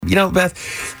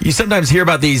Beth, you sometimes hear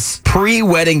about these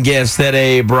pre-wedding gifts that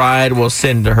a bride will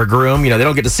send to her groom. They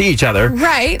don't get to see each other.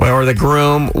 Right. Or the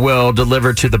groom will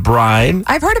deliver to the bride.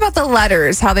 I've heard about the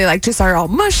letters, how they just are all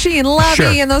mushy and lovey,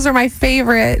 Sure. and those are my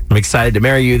favorite. I'm excited to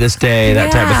marry you this day,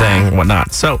 that type of thing, and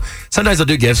whatnot. So sometimes they'll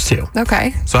do gifts too.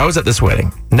 Okay. So I was at this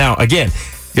wedding. Now, again,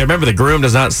 you gotta remember the groom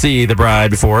does not see the bride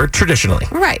before, traditionally.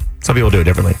 Right. Some people do it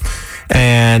differently.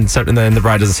 And then the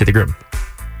bride doesn't see the groom.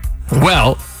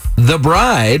 Well, the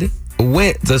bride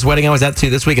went to this wedding I was at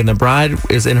this week, and the bride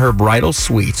is in her bridal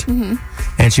suite. Mm-hmm.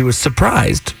 And she was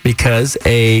surprised because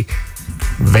a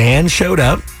van showed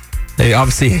up. They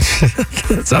obviously,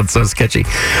 that sounds so sketchy.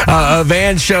 A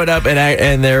van showed up,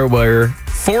 and there were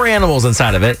 4 animals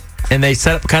inside of it. And they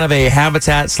set up kind of a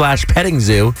habitat/petting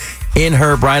zoo in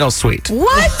her bridal suite.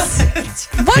 What?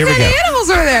 What kind of animals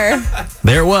were there?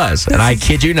 There was, and I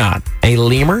kid you not, a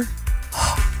lemur,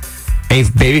 a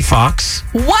baby fox.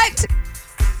 What?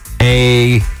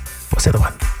 What's the other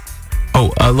one?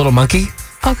 Oh, a little monkey.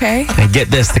 Okay. And get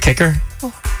this, the kicker,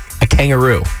 a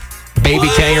kangaroo. Baby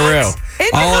kangaroo. In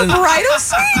the bridal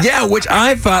suite? Yeah, which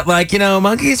I thought,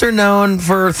 monkeys are known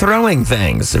for throwing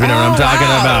things. If you know what I'm talking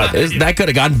about. That could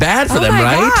have gone bad for them,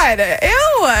 right? Oh, my God.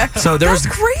 Ew. So That's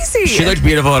crazy. She looked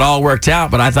beautiful. It all worked out.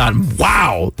 But I thought,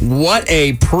 wow, what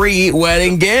a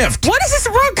pre-wedding gift. What is this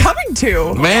world coming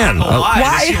to? Man. Why?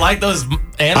 Does she like those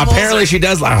animals? Apparently she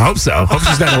does. I hope so. Hope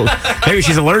she's not. Maybe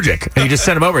she's allergic and you just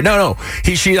sent him over. No.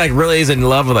 She really is in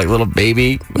love with little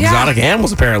baby exotic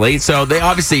animals apparently. So they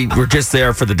obviously were just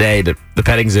there for the day, the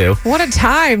petting zoo. What a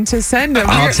time to send them.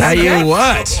 I'll tell you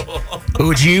what.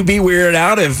 Would you be weirded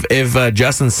out if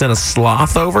Justin sent a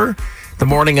sloth over the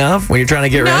morning of when you're trying to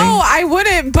get ready? No, I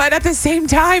wouldn't. But at the same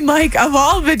time, of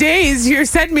all the days, you're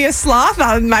sending me a sloth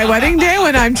on my wedding day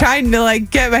when I'm trying to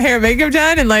get my hair and makeup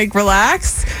done and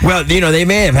relax. Well, they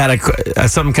may have had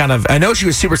some kind of. I know she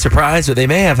was super surprised, but they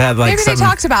may have had maybe they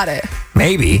talked about it.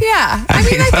 Maybe. Yeah. I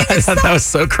think thought that was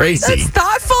so crazy. That's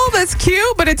thoughtful. That's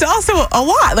cute, but it's also a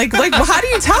lot. How do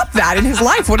you top that in his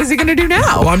life? What is he going to do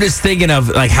now? Well, I'm just thinking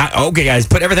of how. Okay, guys,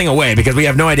 put everything away because we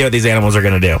have no idea what these animals are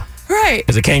going to do. Right.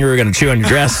 Is a kangaroo going to chew on your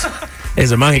dress?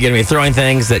 Is a monkey going to be throwing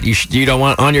things that you don't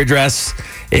want on your dress?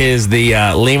 Is the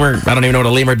lemur, I don't even know what a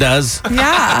lemur does.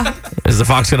 Yeah. Is the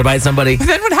fox going to bite somebody? But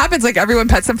then what happens, everyone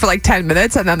pets them for 10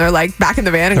 minutes and then they're back in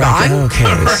the van and gone? Okay.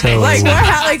 So,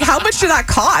 how much did that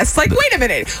cost? Wait a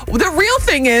minute. The real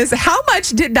thing is, how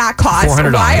much did that cost?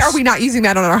 $400. Why are we not using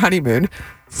that on our honeymoon?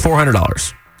 $400.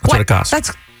 That's what it costs.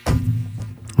 That's...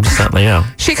 Just letting you know.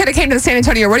 She could have came to the San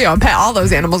Antonio rodeo and pet all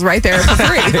those animals right there for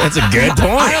free. That's a good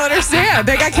point. I don't understand.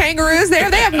 They got kangaroos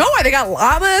there. They have They got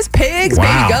llamas, pigs,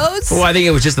 wow. baby goats. Well, I think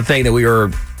it was just the thing that we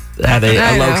were at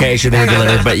a location they were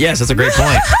delivered. But yes, that's a great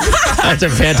point. That's a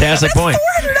fantastic point.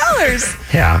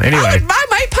 $400. Yeah. Anyway, I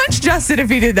might punch Justin if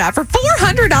he did that for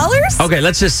 $400. Okay,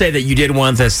 let's just say that you did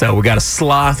want this though. We got a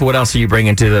sloth. What else are you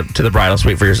bringing to the bridal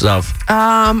suite for yourself?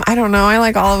 I don't know. I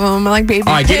like all of them. I like baby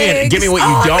pigs. Give me what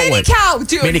you don't mini want. Cow,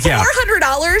 dude. Mini cow.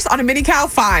 $400 on a mini cow.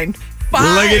 Fine. Look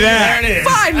at that. There it is.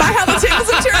 Fine. My how the tables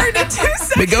have turned in 2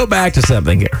 seconds. We go back to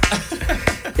something here.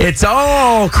 It's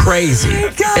all crazy.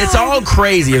 Oh It's all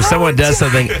crazy if someone does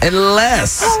something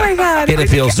unless it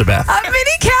appeals to Beth. A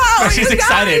mini cow. She's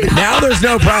excited. Now there's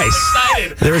no price.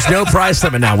 Excited. There's no price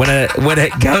limit now. When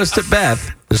it goes to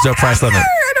Beth, there's no price limit.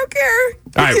 I don't care.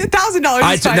 All right.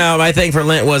 $1,000. No, my thing for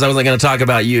Lent was I wasn't going to talk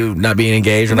about you not being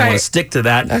engaged, and I want to stick to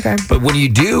that. Okay. But when you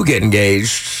do get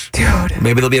engaged, dude,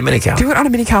 maybe there'll be a mini cow. Do it on a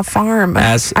mini cow farm.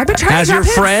 I've been trying as to your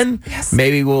friend. Yes.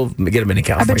 Maybe we'll get a mini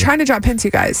cow. I've been trying to drop hints,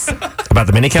 you guys. About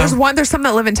the mini cow. There's some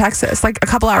that live in Texas, a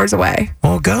couple hours away.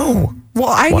 Well, go. Well,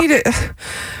 I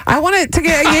want it to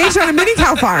get engaged on a mini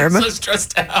cow farm. I'm so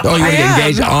stressed out. Oh, you want to get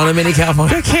engaged on a mini cow farm?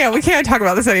 We can't talk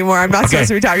about this anymore. I'm not supposed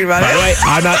to be talking about it. By the way,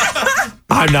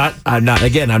 I'm not.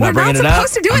 Again, I'm not bringing it up. We're not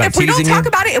supposed to do it. If we don't talk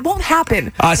about it, it won't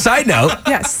happen. Side note.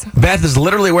 Yes. Beth is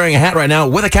literally wearing a hat right now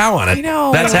with a cow on it. I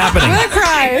know. That's happening. I'm gonna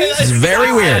cry. It's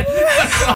very weird.